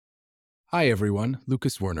Hi everyone,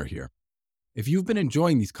 Lucas Werner here. If you've been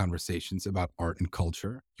enjoying these conversations about art and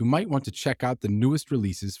culture, you might want to check out the newest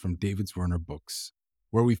releases from David Zwirner Books,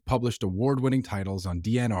 where we've published award-winning titles on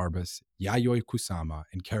Deanne Arbus, Yayoi Kusama,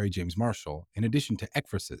 and Kerry James Marshall, in addition to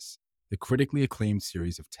Ekphrasis, the critically acclaimed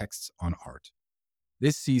series of texts on art.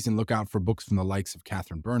 This season, look out for books from the likes of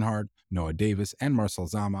Catherine Bernhard, Noah Davis, and Marcel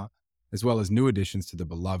Zama, as well as new additions to the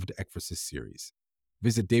beloved Ekphrasis series.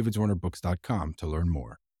 Visit davidzwernerbooks.com to learn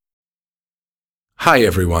more. Hi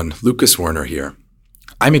everyone, Lucas Werner here.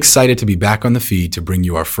 I'm excited to be back on the feed to bring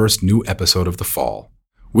you our first new episode of the fall.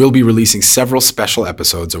 We'll be releasing several special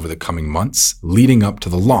episodes over the coming months, leading up to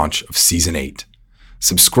the launch of Season 8.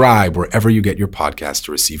 Subscribe wherever you get your podcast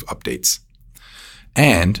to receive updates.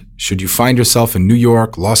 And should you find yourself in New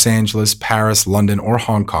York, Los Angeles, Paris, London, or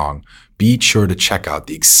Hong Kong, be sure to check out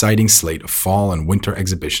the exciting slate of fall and winter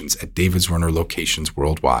exhibitions at David Zwirner locations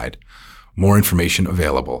worldwide. More information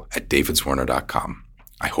available at davidzwerner.com.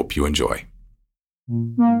 I hope you enjoy.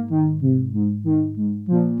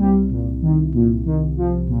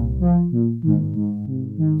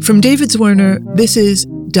 From David Zwirner, this is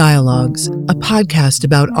Dialogues, a podcast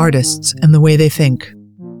about artists and the way they think.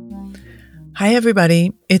 Hi,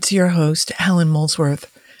 everybody. It's your host, Helen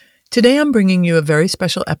Molesworth. Today, I'm bringing you a very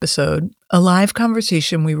special episode, a live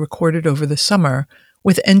conversation we recorded over the summer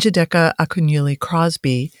with Njideka Akunyili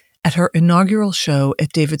Crosby at her inaugural show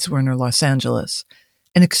at David Zwirner, Los Angeles,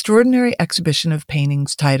 an extraordinary exhibition of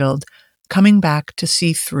paintings titled Coming Back to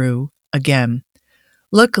See Through Again.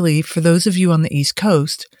 Luckily, for those of you on the East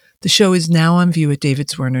Coast, the show is now on view at David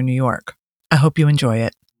Zwirner, New York. I hope you enjoy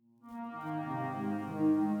it.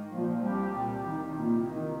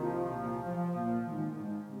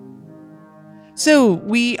 So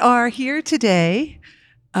we are here today,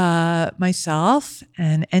 myself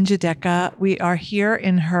and Njideka. We are here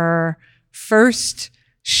in her first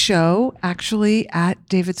show, actually, at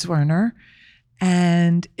David Zwirner.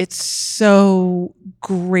 And it's so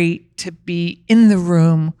great to be in the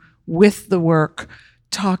room with the work,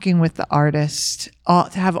 talking with the artist. To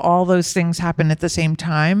have all those things happen at the same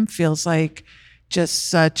time feels like just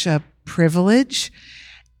such a privilege.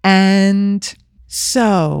 And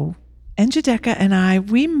so Njideka and I,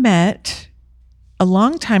 we met a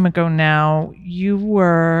long time ago now. You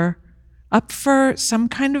were up for some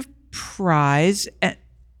kind of prize right?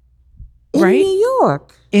 In New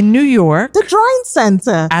York. In New York. The drawing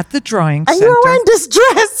center. At the drawing and center. And you were wearing this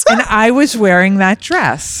dress. And I was wearing that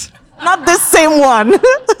dress. Not the same one.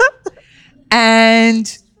 And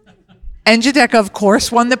Njideka, of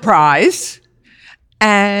course, won the prize.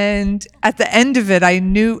 And at the end of it,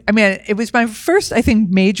 it was my first, I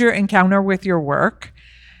think, major encounter with your work.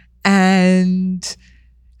 And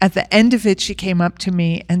at the end of it, she came up to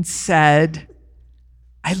me and said,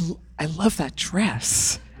 I love that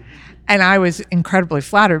dress. And I was incredibly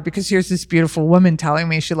flattered because here's this beautiful woman telling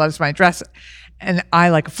me she loves my dress. And I,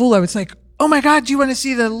 like a fool, I was like, oh my God, do you want to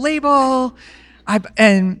see the label?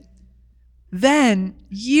 And then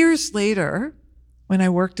years later, when I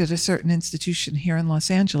worked at a certain institution here in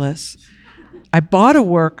Los Angeles, I bought a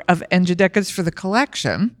work of Njideka's for the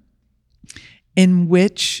collection in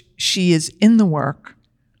which she is in the work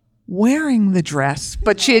wearing the dress,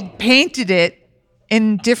 but she had painted it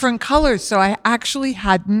in different colors, so I actually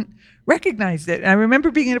hadn't recognized it. And I remember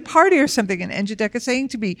being at a party or something and Njideka saying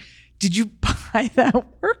to me, did you buy that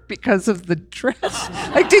work because of the dress?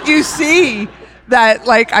 Like, did you see that,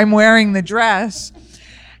 like, I'm wearing the dress?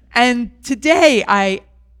 And today I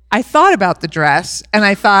thought about the dress and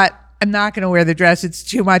I thought, I'm not going to wear the dress. It's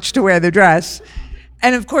too much to wear the dress.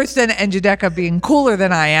 And of course, then Njideka, being cooler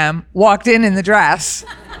than I am, walked in the dress.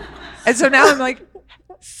 And so now I'm like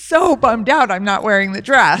so bummed out I'm not wearing the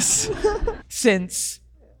dress, since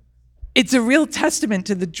it's a real testament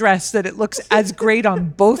to the dress that it looks as great on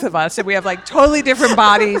both of us. And we have like totally different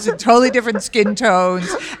bodies and totally different skin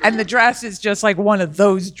tones. And the dress is just like one of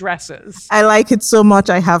those dresses. I like it so much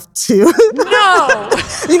I have to. No!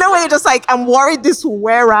 You know, when you're just like, I'm worried this will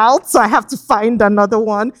wear out, so I have to find another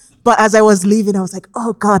one. But as I was leaving, I was like,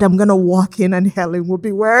 oh God, I'm going to walk in and Helen will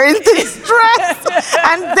be wearing this dress.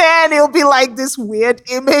 And then it'll be like this weird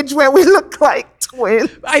image where we look like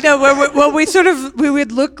twins. I know. Well, we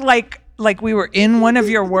would look like we were in one of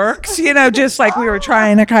your works, just like we were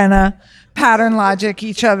trying to kind of pattern logic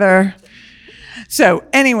each other. So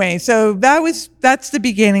anyway, that's the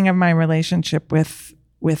beginning of my relationship with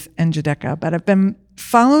Njideka. But I've been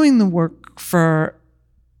following the work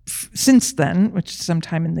since then, which is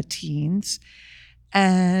sometime in the teens.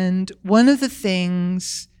 And one of the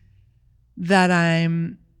things that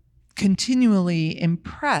I'm continually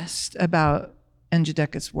impressed about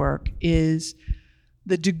Njideka's work is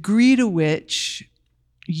the degree to which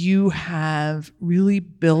you have really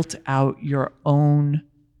built out your own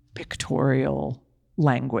pictorial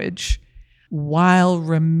language while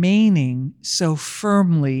remaining so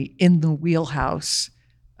firmly in the wheelhouse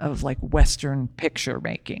of like Western picture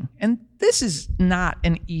making. And this is not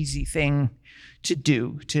an easy thing to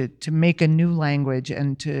do, to make a new language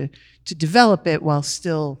and to develop it while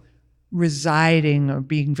still residing or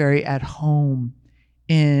being very at home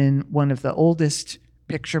in one of the oldest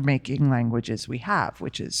picture making languages we have,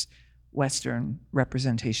 which is Western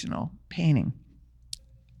representational painting.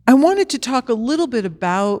 I wanted to talk a little bit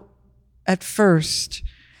about, at first,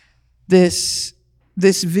 this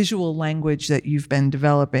visual language that you've been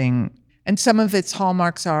developing. And some of its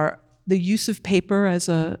hallmarks are the use of paper as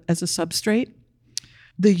a substrate,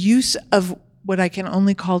 the use of what I can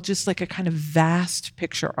only call just like a kind of vast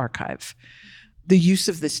picture archive, the use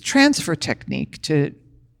of this transfer technique to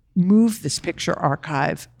move this picture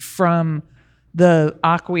archive from the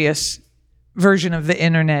aqueous version of the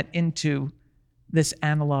internet into this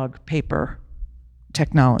analog paper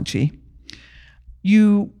technology.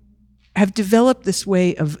 You have developed this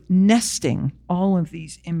way of nesting all of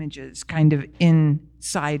these images kind of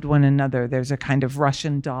inside one another. There's a kind of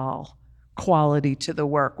Russian doll quality to the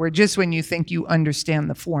work, where just when you think you understand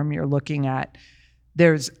the form you're looking at,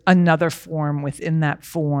 there's another form within that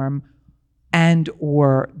form, and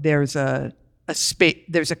or there's a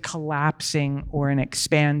collapsing or an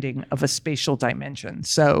expanding of a spatial dimension.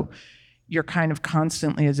 So you're kind of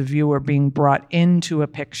constantly, as a viewer, being brought into a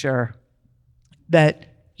picture that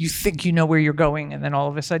you think you know where you're going, and then all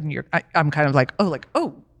of a sudden I'm kind of like,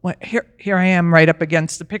 what, here I am right up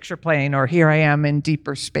against the picture plane, or here I am in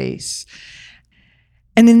deeper space.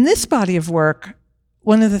 And in this body of work,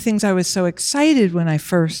 one of the things I was so excited when I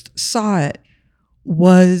first saw it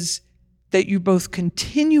was that you're both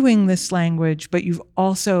continuing this language, but you've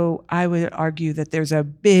also, I would argue that there's a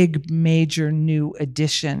big, major new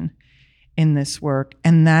addition in this work,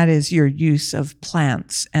 and that is your use of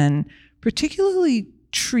plants, and particularly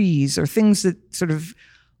trees, or things that sort of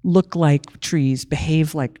look like trees,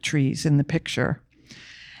 behave like trees in the picture.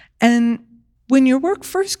 And when your work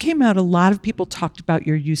first came out, a lot of people talked about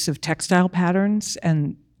your use of textile patterns,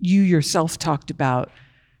 and you yourself talked about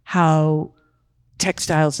how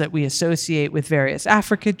textiles that we associate with various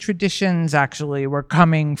African traditions actually were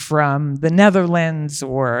coming from the Netherlands,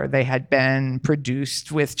 or they had been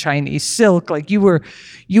produced with Chinese silk. Like you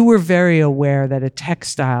were very aware that a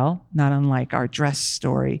textile, not unlike our dress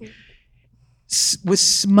story, was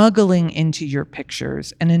smuggling into your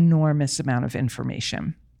pictures an enormous amount of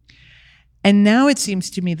information. And now it seems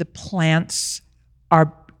to me the plants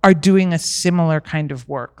are doing a similar kind of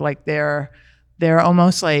work. Like they're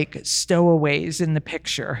almost like stowaways in the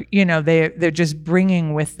picture. You know, they're just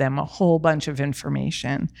bringing with them a whole bunch of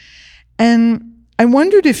information. And I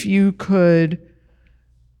wondered if we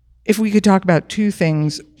could talk about two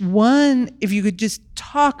things. One, if you could just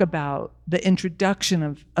talk about the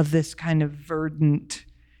introduction of this kind of verdant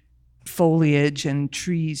foliage and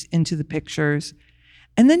trees into the pictures.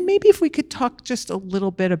 And then maybe if we could talk just a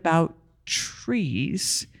little bit about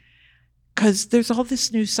trees, because there's all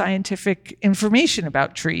this new scientific information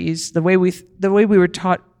about trees. The way we were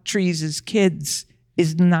taught trees as kids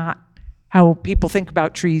is not how people think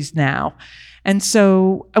about trees now. And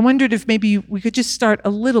so I wondered if maybe we could just start a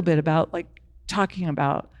little bit about like talking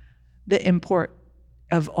about the import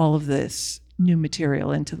of all of this new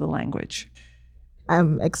material into the language.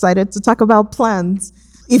 I'm excited to talk about plants.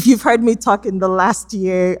 If you've heard me talk in the last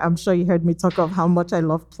year, I'm sure you heard me talk of how much I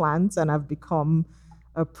love plants, and I've become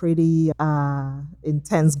a pretty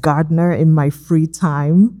intense gardener in my free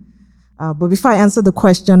time. But before I answer the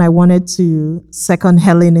question, I wanted to second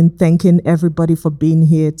Helen in thanking everybody for being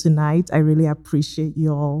here tonight. I really appreciate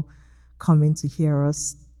you all coming to hear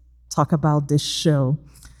us talk about this show.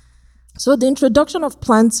 So the introduction of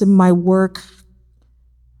plants in my work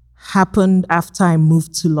happened after I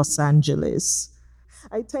moved to Los Angeles.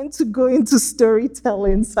 I tend to go into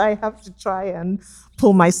storytelling, so I have to try and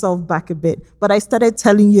pull myself back a bit. But I started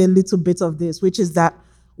telling you a little bit of this, which is that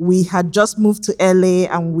we had just moved to LA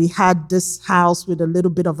and we had this house with a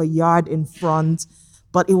little bit of a yard in front,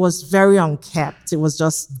 but it was very unkept. It was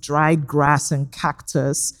just dried grass and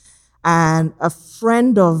cactus. And a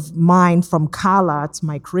friend of mine from CalArts,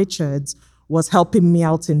 Mike Richards, was helping me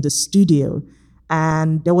out in the studio.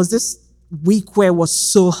 And there was this week where it was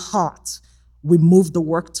so hot. We moved the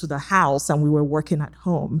work to the house and we were working at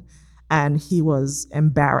home. And he was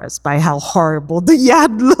embarrassed by how horrible the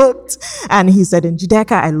yard looked. And he said,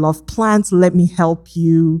 Njideka, I love plants. Let me help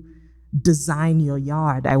you design your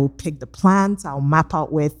yard. I will pick the plants. I'll map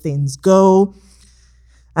out where things go.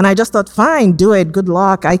 And I just thought, fine, do it. Good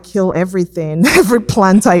luck. I kill everything, every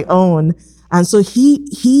plant I own. And so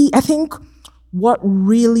I think what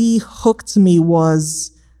really hooked me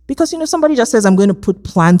was because, somebody just says, I'm going to put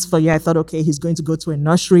plants for you. I thought, okay, he's going to go to a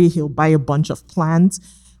nursery. He'll buy a bunch of plants.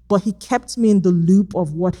 But he kept me in the loop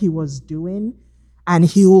of what he was doing. And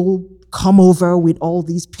he'll come over with all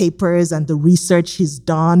these papers and the research he's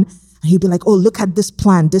done. And he'd be like, oh, look at this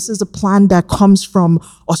plant. This is a plant that comes from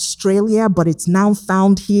Australia, but it's now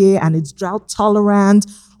found here and it's drought tolerant.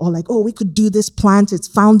 Or like, oh, we could do this plant. It's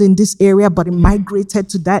found in this area, but it migrated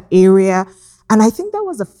to that area. And I think that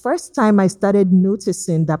was the first time I started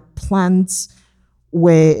noticing that plants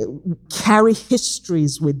carry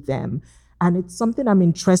histories with them. And it's something I'm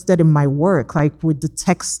interested in my work, like with the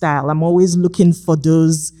textile. I'm always looking for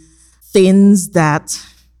those things that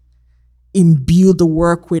imbue the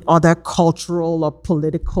work with other cultural or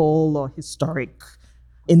political or historic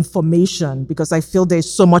information, because I feel there's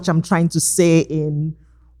so much I'm trying to say in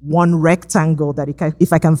one rectangle that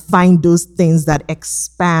if I can find those things that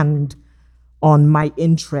expand on my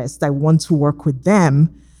interest, I want to work with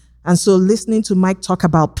them. And so listening to Mike talk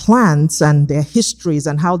about plants and their histories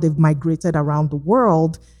and how they've migrated around the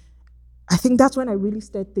world, I think that's when I really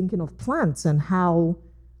started thinking of plants and how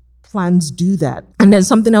plants do that. And then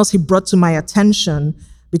something else he brought to my attention,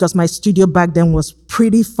 because my studio back then was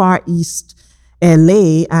pretty far east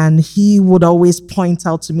LA, and he would always point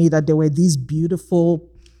out to me that there were these beautiful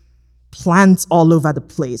plants all over the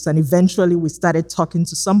place. And eventually we started talking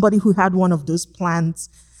to somebody who had one of those plants,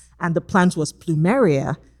 and the plant was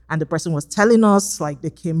plumeria. And the person was telling us, like, they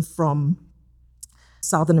came from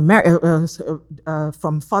Southern America,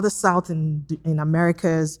 from farther south in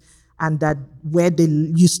Americas, and that where they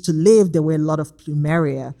used to live, there were a lot of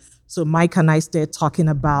plumeria. So Mike and I started talking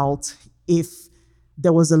about if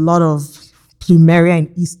there was a lot of plumeria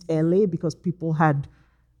in East LA because people had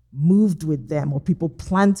moved with them or people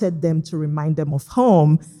planted them to remind them of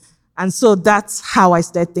home. And so that's how I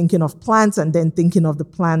started thinking of plants, and then thinking of the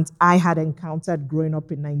plants I had encountered growing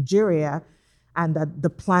up in Nigeria, and that the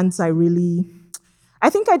plants I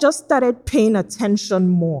think I just started paying attention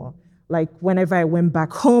more. Like whenever I went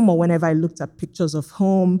back home or whenever I looked at pictures of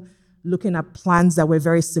home, looking at plants that were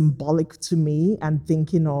very symbolic to me and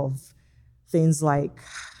thinking of things like,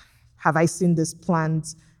 have I seen this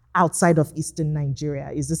plant outside of Eastern Nigeria?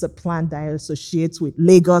 Is this a plant that I associate with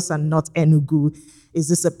Lagos and not Enugu? Is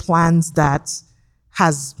this a plant that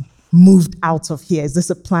has moved out of here? Is this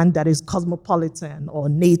a plant that is cosmopolitan or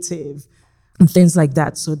native? And things like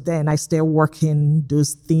that. So then I started working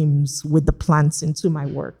those themes with the plants into my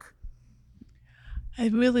work.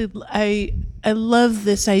 I love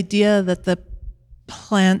this idea that the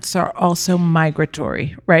plants are also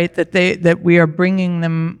migratory, right? That we are bringing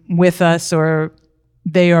them with us, or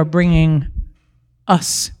they are bringing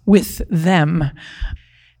us with them.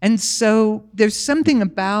 And so there's something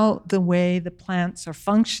about the way the plants are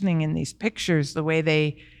functioning in these pictures, the way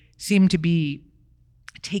they seem to be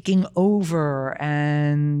taking over,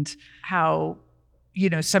 and how,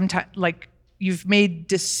 sometimes, like, you've made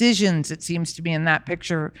decisions, it seems to be, in that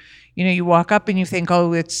picture. You walk up and you think,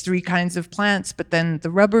 oh, it's 3 kinds of plants, but then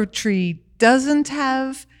the rubber tree doesn't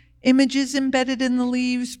have images embedded in the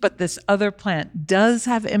leaves, but this other plant does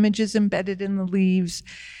have images embedded in the leaves.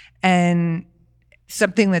 And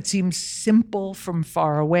something that seems simple from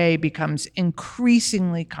far away becomes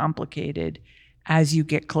increasingly complicated as you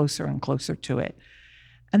get closer and closer to it.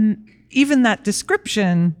 And even that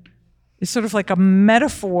description is sort of like a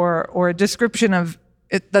metaphor or a description of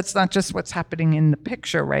it. That's not just what's happening in the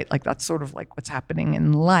picture, right? Like, that's sort of like what's happening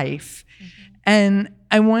in life. Mm-hmm. And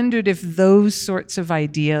I wondered if those sorts of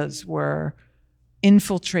ideas were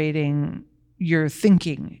infiltrating your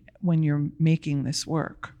thinking when you're making this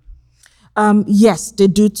work. Yes, they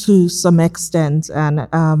do to some extent. And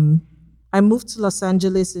I moved to Los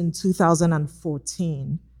Angeles in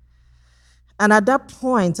 2014. And at that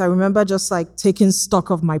point, I remember just like taking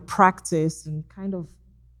stock of my practice and kind of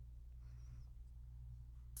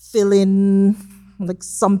feeling like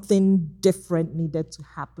something different needed to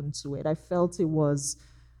happen to it. I felt it was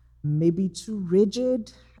maybe too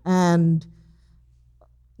rigid, and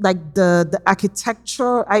like the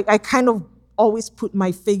architecture, I kind of always put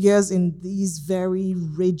my figures in these very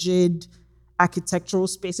rigid architectural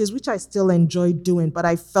spaces, which I still enjoy doing, but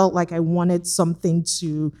I felt like I wanted something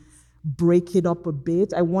to break it up a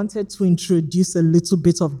bit. I wanted to introduce a little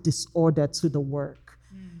bit of disorder to the work.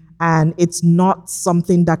 And it's not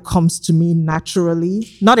something that comes to me naturally,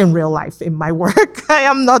 not in real life, in my work. I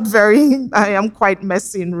am quite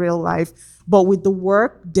messy in real life. But with the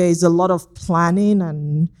work, there's a lot of planning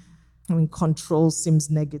and I mean, control seems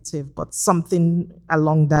negative, but something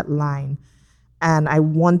along that line. And I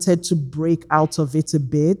wanted to break out of it a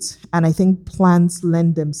bit. And I think plants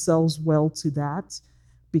lend themselves well to that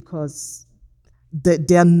because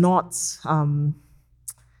they're not,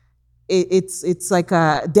 it's like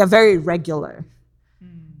they're very irregular.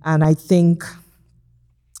 And I think,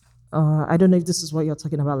 I don't know if this is what you're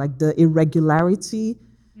talking about, like the irregularity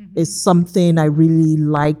is something I really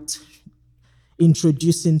liked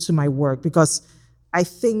introducing to my work, because I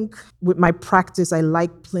think with my practice, I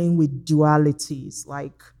like playing with dualities,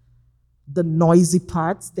 like the noisy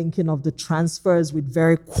parts, thinking of the transfers with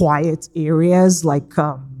very quiet areas, like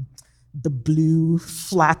the blue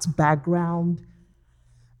flat background.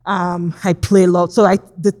 I play a lot. So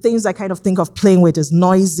the things I kind of think of playing with is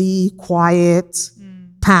noisy, quiet,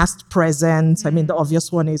 past, present. I mean, the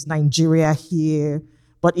obvious one is Nigeria here,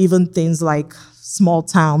 but even things like small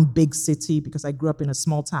town, big city, because I grew up in a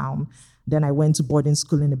small town. Then I went to boarding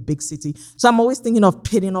school in a big city. So I'm always thinking of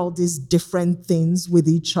pitting all these different things with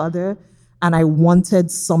each other. And I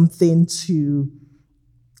wanted something to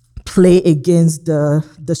play against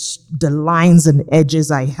the lines and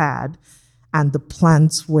edges I had. And the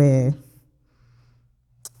plants were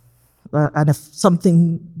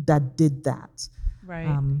something that did that.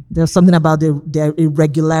 Right. There's something about their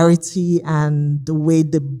irregularity and the way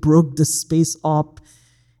they broke the space up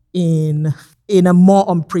in a more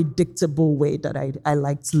unpredictable way that I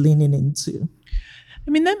liked leaning into. I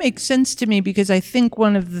mean, that makes sense to me because I think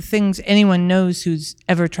one of the things anyone knows who's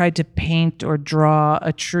ever tried to paint or draw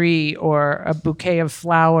a tree or a bouquet of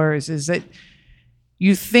flowers is that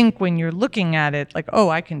you think when you're looking at it, like, oh,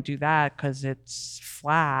 I can do that because it's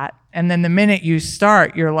flat. And then the minute you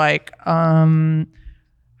start, you're like,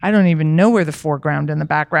 I don't even know where the foreground and the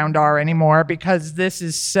background are anymore because this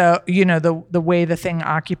is so, the way the thing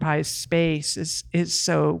occupies space is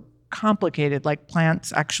so complicated. Like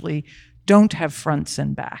plants actually don't have fronts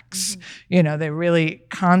and backs. They're really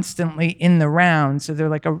constantly in the round. So they're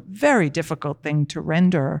like a very difficult thing to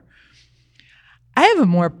render. I have a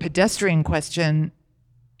more pedestrian question.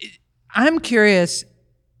 I'm curious,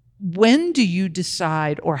 when do you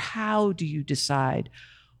decide or how do you decide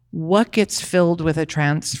what gets filled with a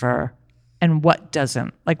transfer and what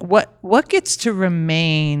doesn't? Like what gets to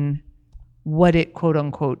remain what it quote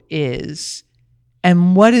unquote is,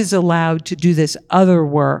 and what is allowed to do this other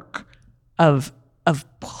work of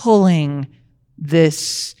pulling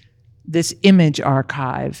this image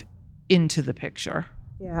archive into the picture?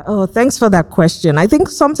 Yeah. Oh, thanks for that question. I think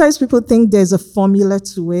sometimes people think there's a formula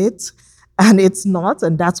to it, and it's not,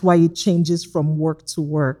 and that's why it changes from work to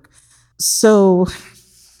work. So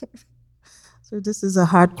this is a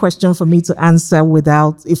hard question for me to answer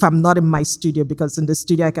if I'm not in my studio, because in the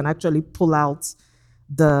studio I can actually pull out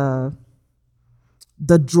the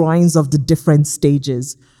drawings of the different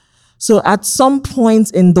stages. So at some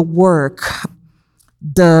point in the work,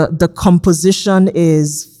 the composition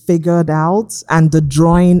is figured out and the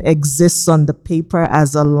drawing exists on the paper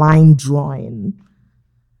as a line drawing.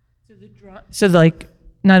 So like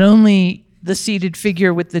not only the seated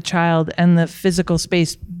figure with the child and the physical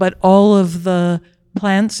space, but all of the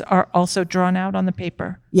plants are also drawn out on the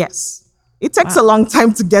paper? Yes. It takes a long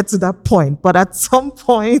time to get to that point, but at some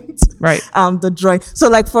point, right. The drawing. So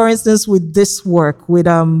like, for instance, with this work, with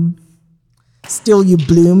Still You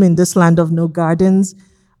Bloom in This Land of No Gardens,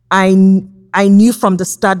 I knew from the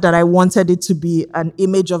start that I wanted it to be an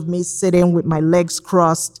image of me sitting with my legs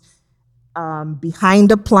crossed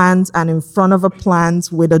behind a plant and in front of a plant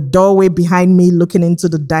with a doorway behind me looking into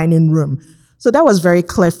the dining room. So that was very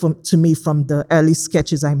clear to me from the early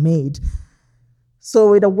sketches I made.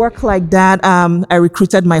 So with a work like that, I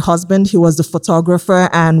recruited my husband. He was the photographer,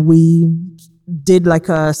 and we did like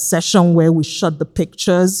a session where we shot the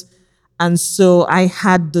pictures. And so I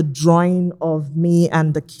had the drawing of me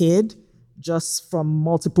and the kid just from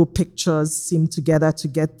multiple pictures seamed together to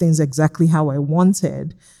get things exactly how I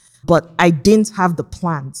wanted. But I didn't have the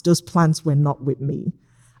plants. Those plants were not with me.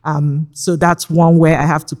 So that's one where I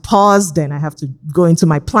have to pause. Then I have to go into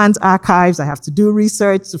my plant archives. I have to do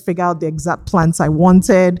research to figure out the exact plants I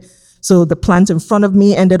wanted. So the plant in front of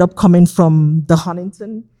me ended up coming from the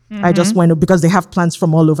Huntington. Mm-hmm. I just went, because they have plants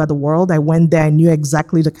from all over the world. I went there. I knew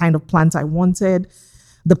exactly the kind of plant I wanted.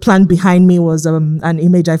 The plant behind me was an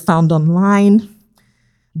image I found online.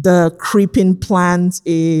 The creeping plant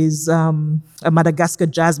is a Madagascar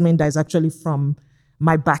jasmine that is actually from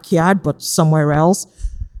my backyard, but somewhere else.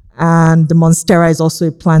 And the Monstera is also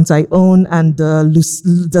a plant I own. And the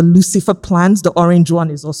Lucifer plant, the orange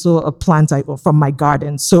one, is also a plant I own from my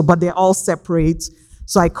garden. So, but they're all separate.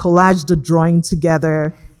 So I collaged the drawing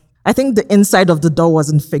together I think the inside of the door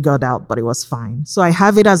wasn't figured out, but it was fine. So I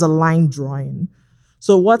have it as a line drawing.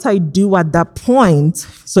 So what I do at that point,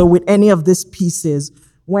 so with any of these pieces,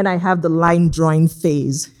 when I have the line drawing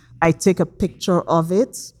phase, I take a picture of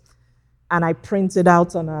it and I print it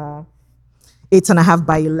out on a 8.5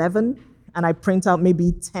 by 11, and I print out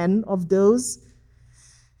maybe 10 of those.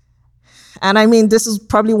 And I mean, this is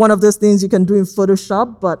probably one of those things you can do in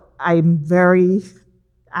Photoshop, but I'm very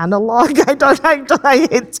analog. I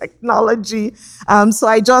hate technology. So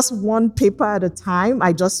I just, one paper at a time,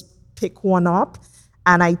 I just pick one up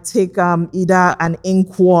and I take either an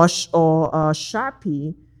ink wash or a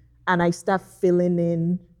Sharpie and I start filling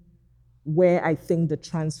in where I think the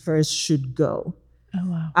transfers should go.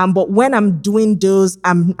 Oh, wow. But when I'm doing those,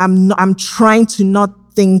 I'm trying to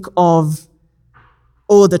not think of,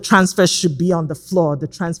 oh, the transfers should be on the floor, the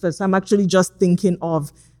transfers. I'm actually just thinking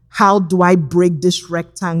of, how do I break this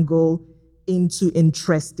rectangle into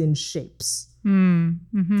interesting shapes?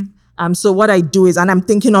 Mm-hmm. So what I do is, and I'm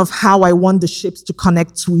thinking of how I want the shapes to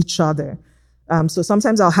connect to each other. So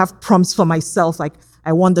sometimes I'll have prompts for myself, like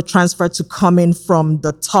I want the transfer to come in from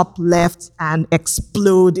the top left and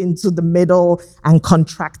explode into the middle and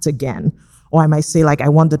contract again. Or I might say, like, I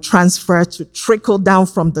want the transfer to trickle down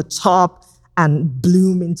from the top and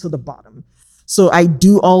bloom into the bottom. So I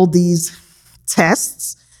do all these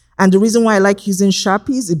tests. And the reason why I like using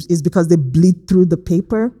Sharpies is because they bleed through the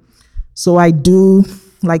paper. So I do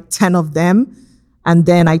like 10 of them, and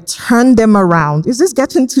then I turn them around. Is this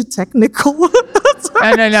getting too technical?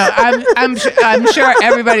 No. I'm sure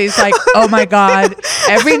everybody's like, oh my God.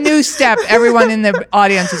 Every new step, everyone in the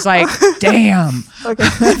audience is like, damn, okay.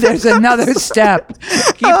 There's another step.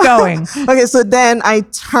 Keep going. Okay, so then I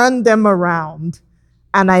turn them around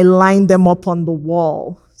and I line them up on the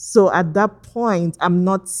wall. So at that point, I'm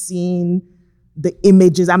not seeing the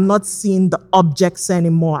images. I'm not seeing the objects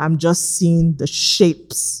anymore. I'm just seeing the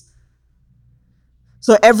shapes.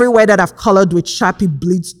 So everywhere that I've colored with Sharpie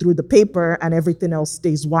bleeds through the paper and everything else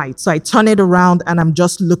stays white. So I turn it around and I'm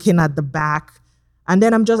just looking at the back. And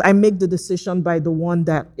then I make the decision by the one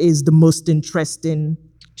that is the most interesting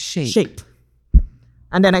shape.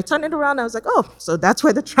 And then I turn it around and I was like, oh, so that's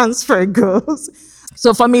where the transfer goes.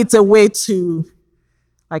 So for me, it's a way to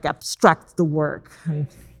like abstract the work.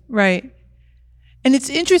 Right. And it's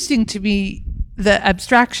interesting to me, the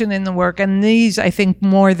abstraction in the work, and these, I think,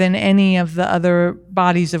 more than any of the other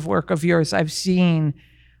bodies of work of yours I've seen,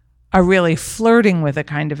 are really flirting with a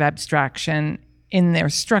kind of abstraction in their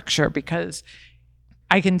structure, because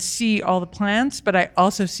I can see all the plants, but I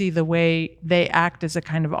also see the way they act as a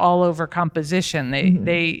kind of all-over composition.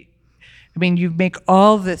 You make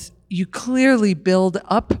all this, you clearly build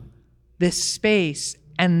up this space,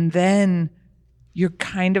 and then you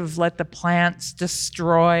kind of let the plants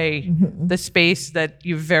destroy the space that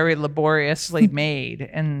you very laboriously made.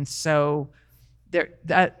 And so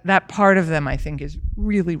that part of them, I think, is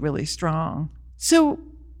really, really strong. So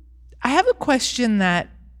I have a question that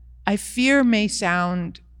I fear may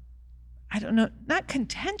sound, I don't know, not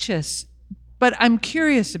contentious, but I'm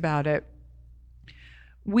curious about it.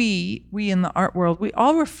 We in the art world, we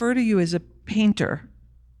all refer to you as a painter.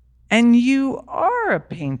 And you are a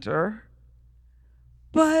painter,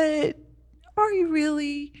 but are you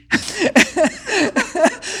really?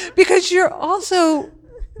 Because you're also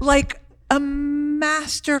like a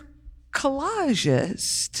master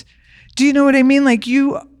collagist. Do you know what I mean?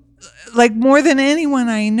 Like more than anyone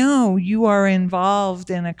I know, you are involved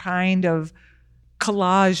in a kind of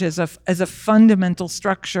collage as a fundamental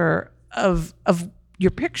structure of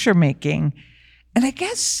your picture making. And I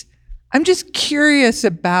guess I'm just curious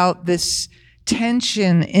about this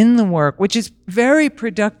tension in the work, which is very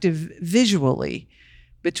productive visually,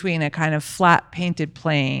 between a kind of flat painted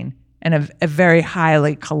plane and a very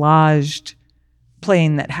highly collaged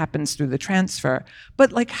plane that happens through the transfer.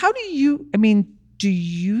 But like, how do you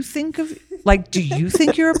think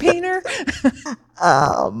you're a painter?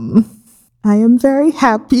 I am very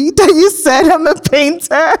happy that you said I'm a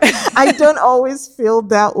painter. I don't always feel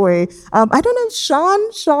that way. I don't know if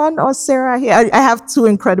Sean or Sarah here. I have two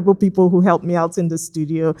incredible people who help me out in the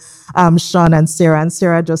studio, Sean and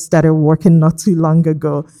Sarah just started working not too long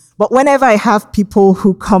ago. But whenever I have people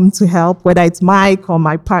who come to help, whether it's Mike or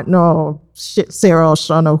my partner or Sarah or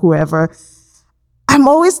Sean or whoever, I'm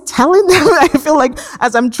always telling them, I feel like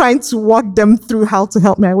as I'm trying to walk them through how to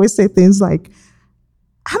help me, I always say things like,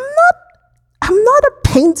 I'm not a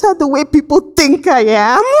painter the way people think I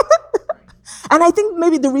am. And I think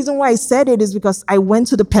maybe the reason why I said it is because I went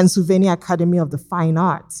to the Pennsylvania Academy of the Fine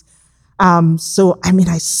Arts. I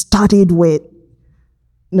studied with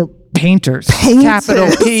painters. Painters. Capital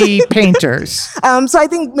P painters. So I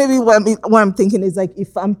think maybe what I'm thinking is like,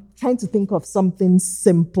 if I'm trying to think of something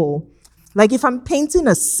simple, like if I'm painting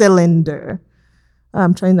a cylinder,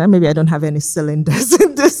 maybe I don't have any cylinders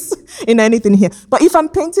in anything here. But if I'm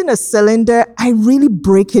painting a cylinder, I really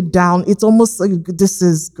break it down. It's almost like, this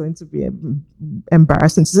is going to be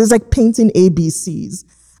embarrassing. So it's like painting ABCs.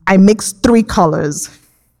 I mix 3 colors,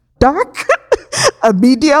 dark, a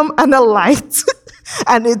medium, and a light.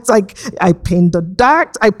 And it's like, I paint the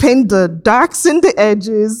darks in the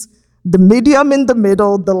edges, the medium in the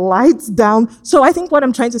middle, the lights down. So I think what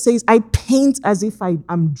I'm trying to say is I paint as if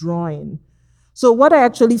I'm drawing. So what I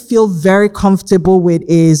actually feel very comfortable with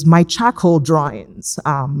is my charcoal drawings.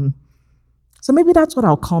 So maybe that's what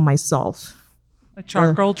I'll call myself. A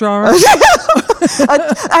charcoal drawer?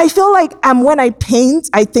 I feel like when I paint,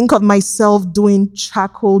 I think of myself doing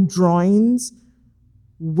charcoal drawings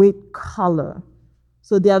with color.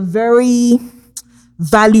 So they are very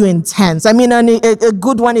value intense. I mean, a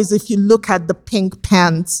good one is if you look at the pink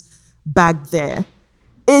pants back there.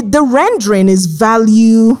 The rendering is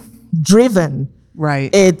value driven.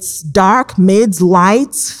 Right. It's dark, mids,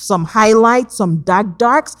 lights, some highlights, some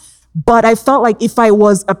darks. But I felt like if I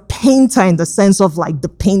was a painter in the sense of like the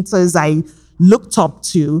painters I looked up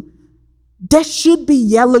to, there should be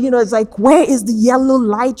yellow. It's like, where is the yellow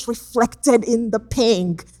light reflected in the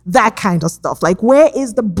pink? That kind of stuff. Like, where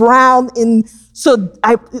is the brown in? So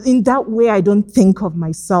in that way, I don't think of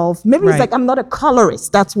myself. Maybe It's like I'm not a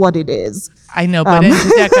colorist. That's what it is. I know, but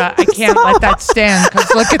Njideka, I can't let that stand, because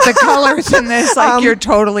look at the colors in this. Like, you're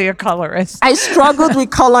totally a colorist. I struggled with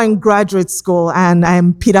color in graduate school,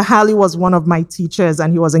 and Peter Halley was one of my teachers,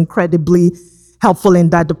 and he was incredibly helpful in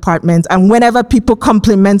that department. And whenever people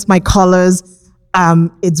compliment my colors,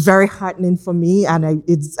 it's very heartening for me, and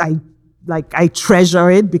I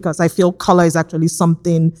treasure it, because I feel color is actually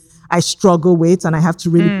something I struggle with, and I have to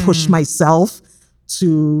really push myself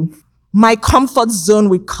to. My comfort zone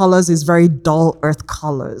with colors is very dull earth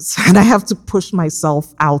colors, and I have to push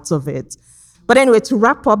myself out of it. But anyway, to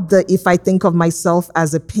wrap up if I think of myself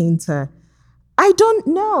as a painter, I don't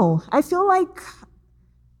know. I feel like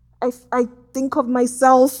I think of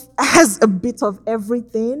myself as a bit of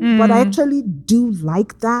everything, but I actually do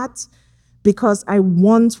like that, because I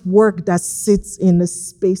want work that sits in a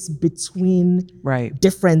space between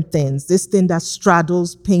different things. This thing that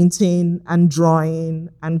straddles painting and drawing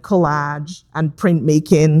and collage and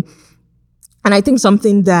printmaking. And I think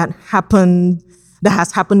something that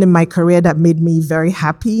has happened in my career that made me very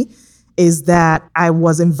happy is that I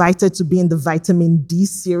was invited to be in the Vitamin D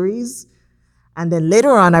series. And then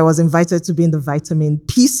later on, I was invited to be in the Vitamin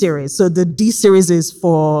P series. So the D series is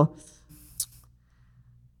for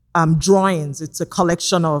drawings. It's a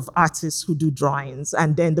collection of artists who do drawings.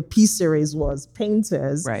 And then the P series was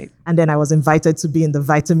painters. Right. And then I was invited to be in the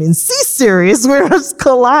Vitamin C series, where it was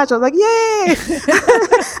collage. I was like, yay!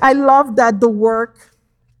 I love that the work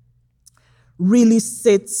really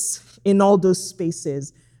sits in all those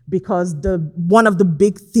spaces, because one of the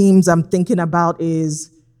big themes I'm thinking about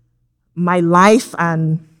is my life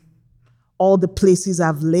and all the places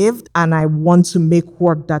I've lived. And I want to make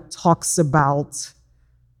work that talks about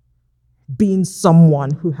being someone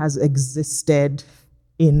who has existed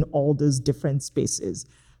in all those different spaces.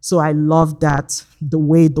 So I love that the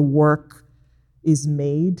way the work is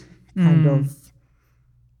made kind of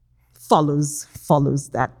follows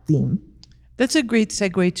that theme. That's a great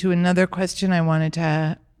segue to another question I wanted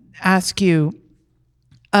to ask you.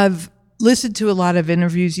 I've listened to a lot of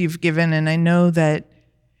interviews you've given, and I know that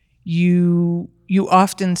you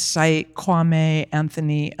often cite Kwame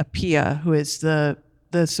Anthony Appiah, who is the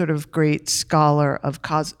sort of great scholar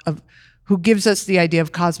who gives us the idea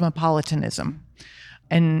of cosmopolitanism.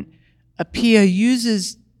 And Appiah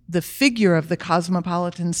uses the figure of the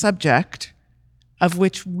cosmopolitan subject, of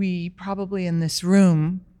which we probably in this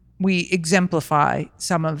room, we exemplify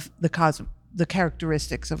some of the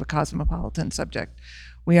characteristics of a cosmopolitan subject.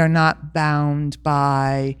 We are not bound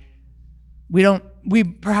by, we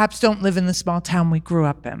perhaps don't live in the small town we grew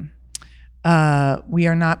up in. We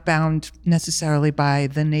are not bound necessarily by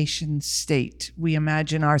the nation state. We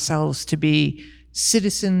imagine ourselves to be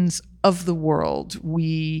citizens of the world.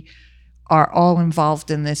 We are all involved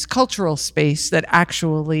in this cultural space that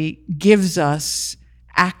actually gives us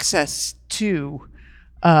access to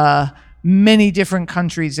many different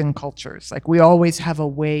countries and cultures. Like, we always have a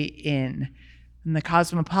way in. And the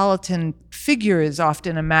cosmopolitan figure is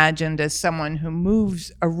often imagined as someone who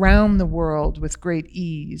moves around the world with great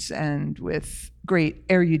ease and with great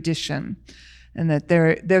erudition, and that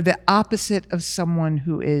they're the opposite of someone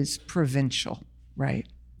who is provincial, right?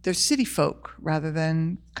 they're city folk rather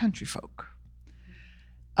than country folk.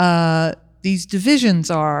 These divisions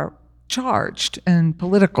are charged and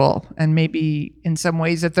political, and maybe in some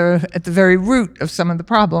ways at the very root of some of the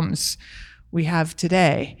problems we have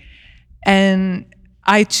today. And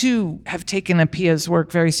I too have taken Apia's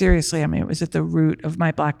work very seriously. I mean, it was at the root of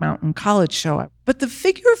my Black Mountain College show. But the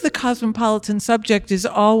figure of the cosmopolitan subject is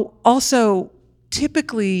also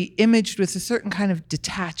typically imaged with a certain kind of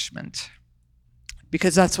detachment,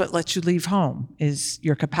 because that's what lets you leave home, is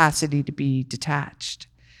your capacity to be detached.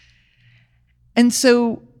 And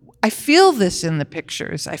so I feel this in the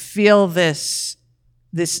pictures. I feel this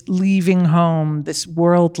leaving home, this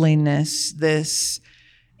worldliness, this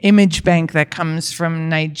image bank that comes from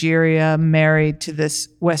Nigeria married to this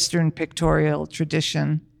Western pictorial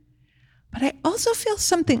tradition. But I also feel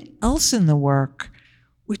something else in the work,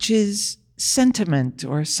 which is sentiment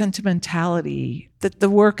or sentimentality, that the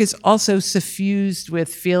work is also suffused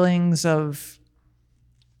with feelings of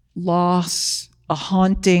loss, a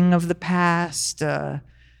haunting of the past,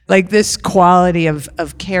 like this quality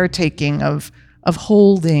of caretaking, of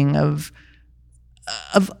holding, of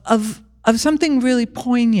something really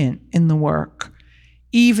poignant in the work,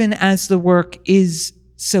 even as the work is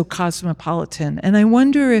so cosmopolitan. And I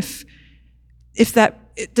wonder if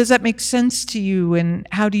does that make sense to you, and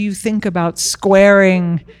how do you think about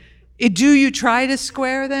squaring? Do you try to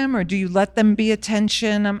square them, or do you let them be a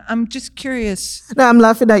tension? I'm just curious. No, I'm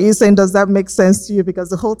laughing at you saying, does that make sense to you? Because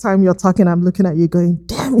the whole time you're talking, I'm looking at you going,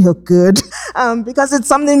 damn, you're good. Because it's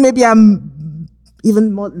something maybe I'm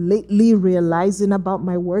even more lately realizing about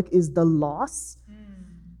my work is the loss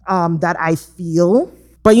that I feel.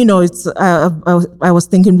 But, it's I was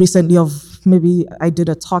thinking recently of, maybe I did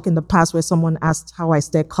a talk in the past where someone asked how I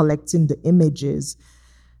started collecting the images.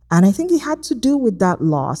 And I think it had to do with that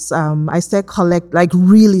loss. I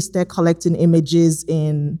really started collecting images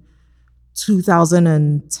in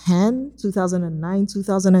 2010, 2009,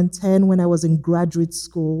 2010, when I was in graduate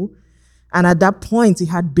school. And at that point, it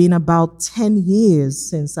had been about 10 years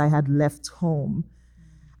since I had left home.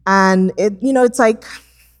 And it's like,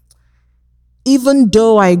 even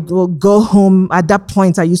though I go home, at that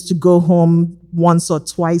point, I used to go home once or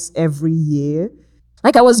twice every year.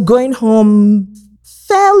 Like, I was going home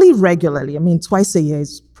fairly regularly. I mean, twice a year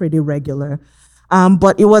is pretty regular.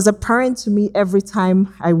 But it was apparent to me every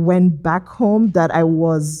time I went back home that I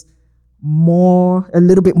was a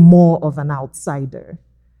little bit more of an outsider.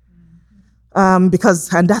 And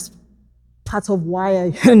that's part of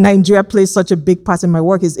why Nigeria plays such a big part in my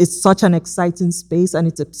work. Is it's such an exciting space, and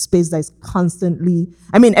it's a space that is constantly,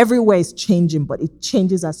 everywhere is changing, but it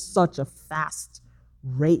changes at such a fast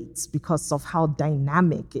rate because of how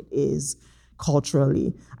dynamic it is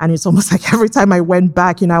culturally. And it's almost like every time I went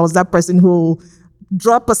back, I was that person who will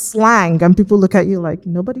drop a slang and people look at you like,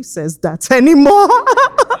 nobody says that anymore.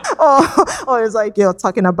 or it's like, you're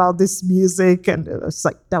talking about this music, and it's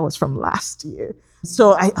like, that was from last year.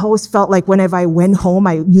 So I always felt like whenever I went home,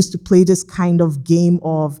 I used to play this kind of game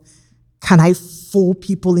of, can I fool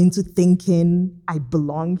people into thinking I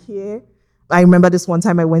belong here? I remember this one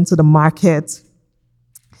time I went to the market,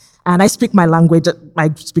 and I speak my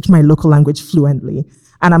local language fluently.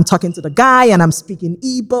 And I'm talking to the guy, and I'm speaking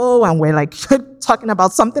Igbo, and we're like talking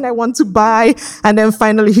about something I want to buy. And then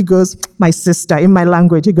finally he goes, my sister, in my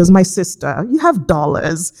language, he goes, my sister, you have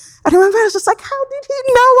dollars. And I remember I was just like, how did he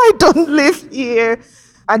know I don't live here?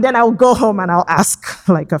 And then I'll go home and I'll ask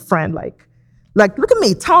like a friend, like, look at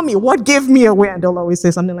me, tell me what gave me away. And they'll always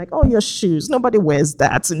say something like, oh, your shoes, nobody wears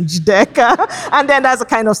that in Njideka. And then that's the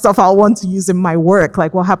kind of stuff I'll want to use in my work.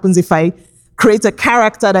 Like, what happens if I create a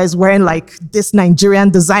character that is wearing like this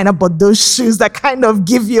Nigerian designer, but those shoes that kind of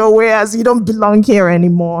give you away as you don't belong here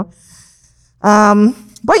anymore. But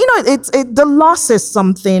the loss is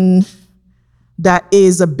something that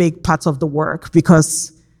is a big part of the work,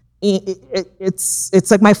 because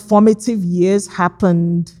it's like my formative years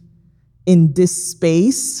happened in this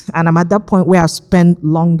space, and I'm at that point where I've spent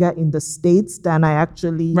longer in the States than I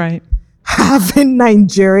actually have in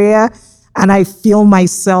Nigeria, and I feel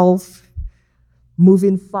myself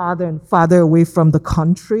moving farther and farther away from the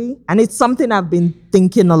country. And it's something I've been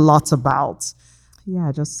thinking a lot about.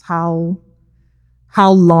 Yeah, just how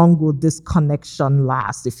long will this connection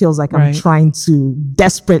last? It feels like I'm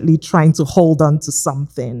desperately trying to hold on to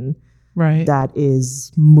something that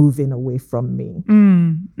is moving away from me.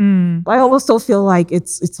 But I also feel like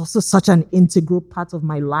it's also such an integral part of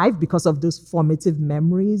my life because of those formative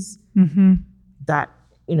memories that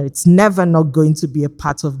it's never not going to be a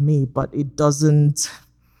part of me, but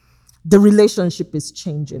the relationship is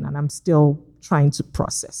changing, and I'm still trying to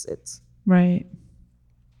process it. Right.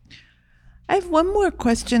 I have one more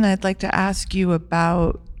question I'd like to ask you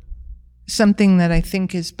about something that I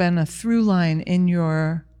think has been a through line in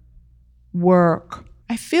your work.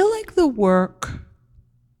 I feel like the work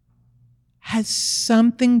has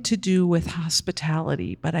something to do with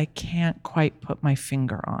hospitality, but I can't quite put my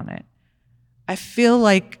finger on it. I feel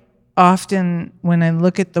like often when I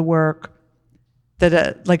look at the work, that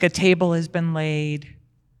a table has been laid,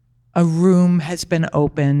 a room has been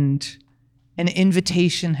opened, an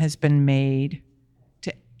invitation has been made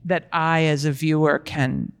that I, as a viewer,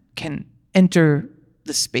 can enter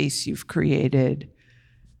the space you've created.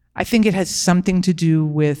 I think it has something to do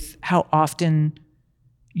with how often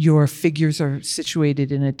your figures are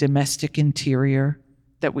situated in a domestic interior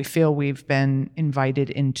that we feel we've been invited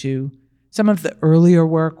into. Some of the earlier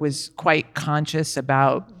work was quite conscious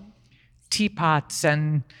about teapots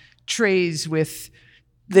and trays with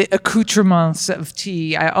the accoutrements of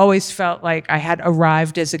tea. I always felt like I had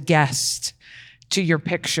arrived as a guest to your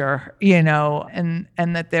picture, and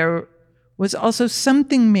that there was also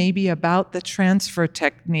something maybe about the transfer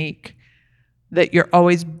technique that you're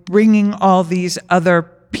always bringing all these other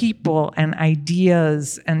people and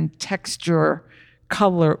ideas and texture,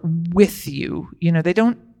 color with you. They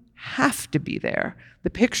don't have to be there. The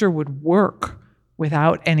picture would work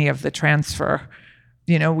without any of the transfer.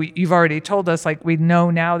 You've already told us, we know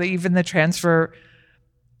now that even the transfer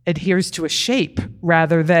adheres to a shape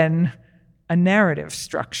rather than a narrative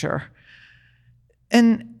structure.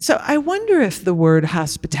 And so I wonder if the word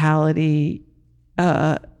hospitality,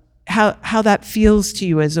 how that feels to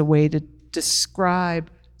you as a way to describe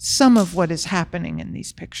some of what is happening in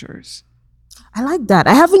these pictures. I like that.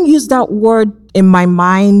 I haven't used that word in my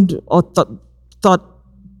mind or thought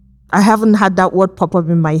I haven't had that word pop up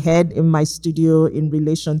in my head in my studio in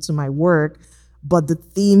relation to my work, but the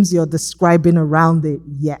themes you're describing around it,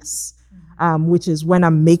 yes. Which is when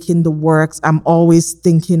I'm making the works, I'm always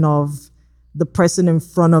thinking of the person in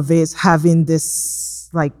front of it having this,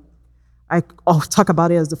 I'll talk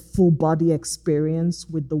about it as the full body experience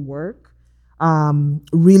with the work.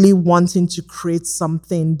 Really wanting to create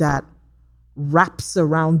something that wraps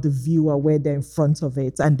around the viewer where they're in front of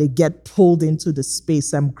it and they get pulled into the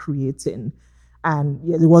space I'm creating. And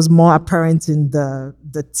it was more apparent in the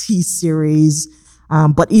T series,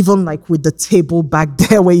 but even with the table back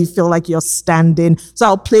there where you feel like you're standing. So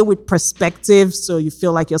I'll play with perspective, so you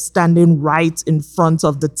feel like you're standing right in front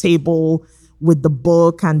of the table with the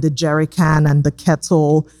book and the jerry can and the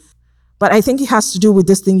kettle. But I think it has to do with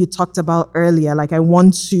this thing you talked about earlier. I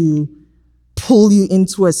want to pull you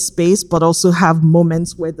into a space, but also have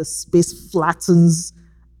moments where the space flattens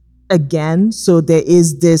again. So there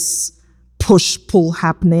is this push-pull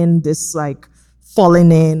happening, this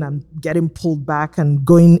falling in and getting pulled back and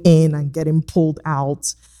going in and getting pulled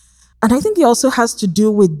out. And I think it also has to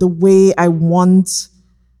do with the way I want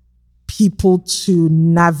people to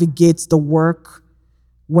navigate the work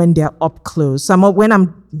when they're up close. When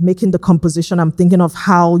I'm making the composition, I'm thinking of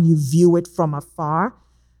how you view it from afar.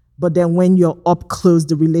 But then when you're up close,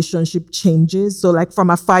 the relationship changes. So from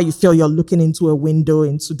afar, you feel you're looking into a window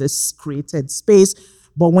into this created space.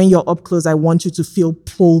 But when you're up close, I want you to feel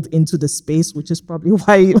pulled into the space, which is probably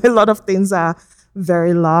why a lot of things are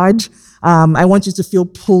very large. I want you to feel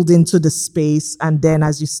pulled into the space. And then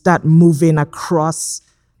as you start moving across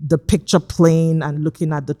the picture plane and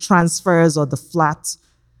looking at the transfers or the flat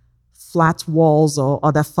walls or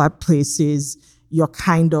other flat places,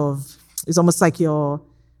 it's almost like you're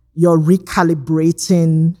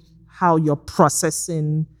recalibrating how you're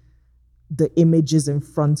processing the images in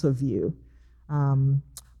front of you.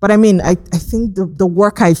 But I think the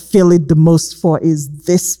work I feel it the most for is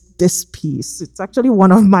this piece. It's actually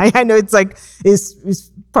one of my, I know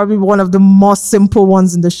it's probably one of the more simple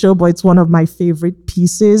ones in the show, but it's one of my favorite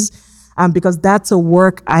pieces. Because that's a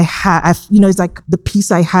work I had, it's the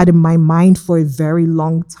piece I had in my mind for a very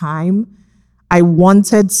long time. I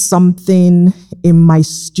wanted something in my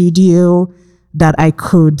studio that I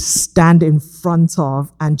could stand in front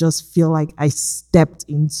of and just feel like I stepped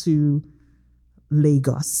into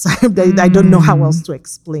Lagos. I don't know how else to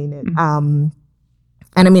explain it. And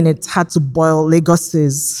it's hard to boil Lagos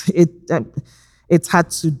it's hard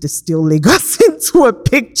to distill Lagos into a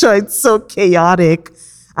picture. It's so chaotic.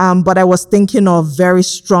 But I was thinking of very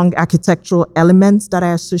strong architectural elements that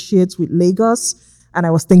I associate with Lagos. And I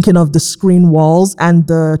was thinking of the screen walls, and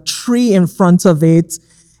the tree in front of it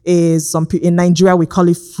is in Nigeria, we call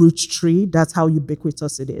it fruit tree. That's how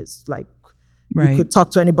ubiquitous it is. Right. You could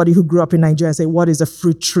talk to anybody who grew up in Nigeria and say, what is a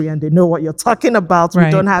fruit tree? And they know what you're talking about. Right.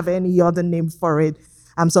 We don't have any other name for it.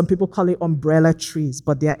 Some people call it umbrella trees,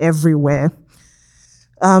 but they're everywhere.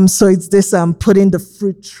 So it's this putting the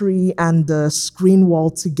fruit tree and the screen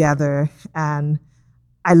wall together. And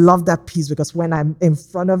I love that piece because when I'm in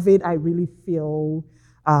front of it, I really feel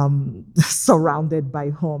surrounded by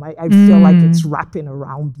home. I feel like it's wrapping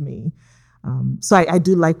around me. So I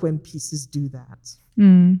do like when pieces do that.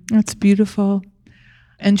 That's beautiful.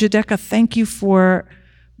 And Njideka, thank you for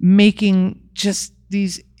making just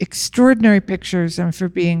these extraordinary pictures and for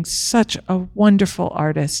being such a wonderful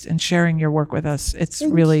artist and sharing your work with us. It's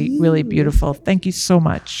really beautiful. Thank you so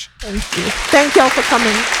much. Thank you. Thank y'all for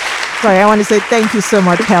coming. Sorry, I want to say thank you so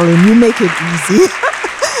much, Helen. You make it easy.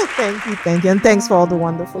 Thank you. And thanks for all the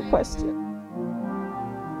wonderful questions.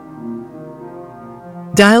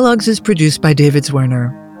 Dialogues is produced by David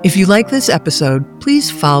Zwerner. If you like this episode, please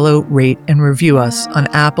follow, rate, and review us on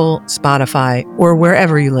Apple, Spotify, or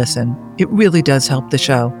wherever you listen. It really does help the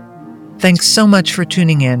show. Thanks so much for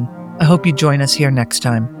tuning in. I hope you join us here next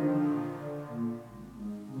time.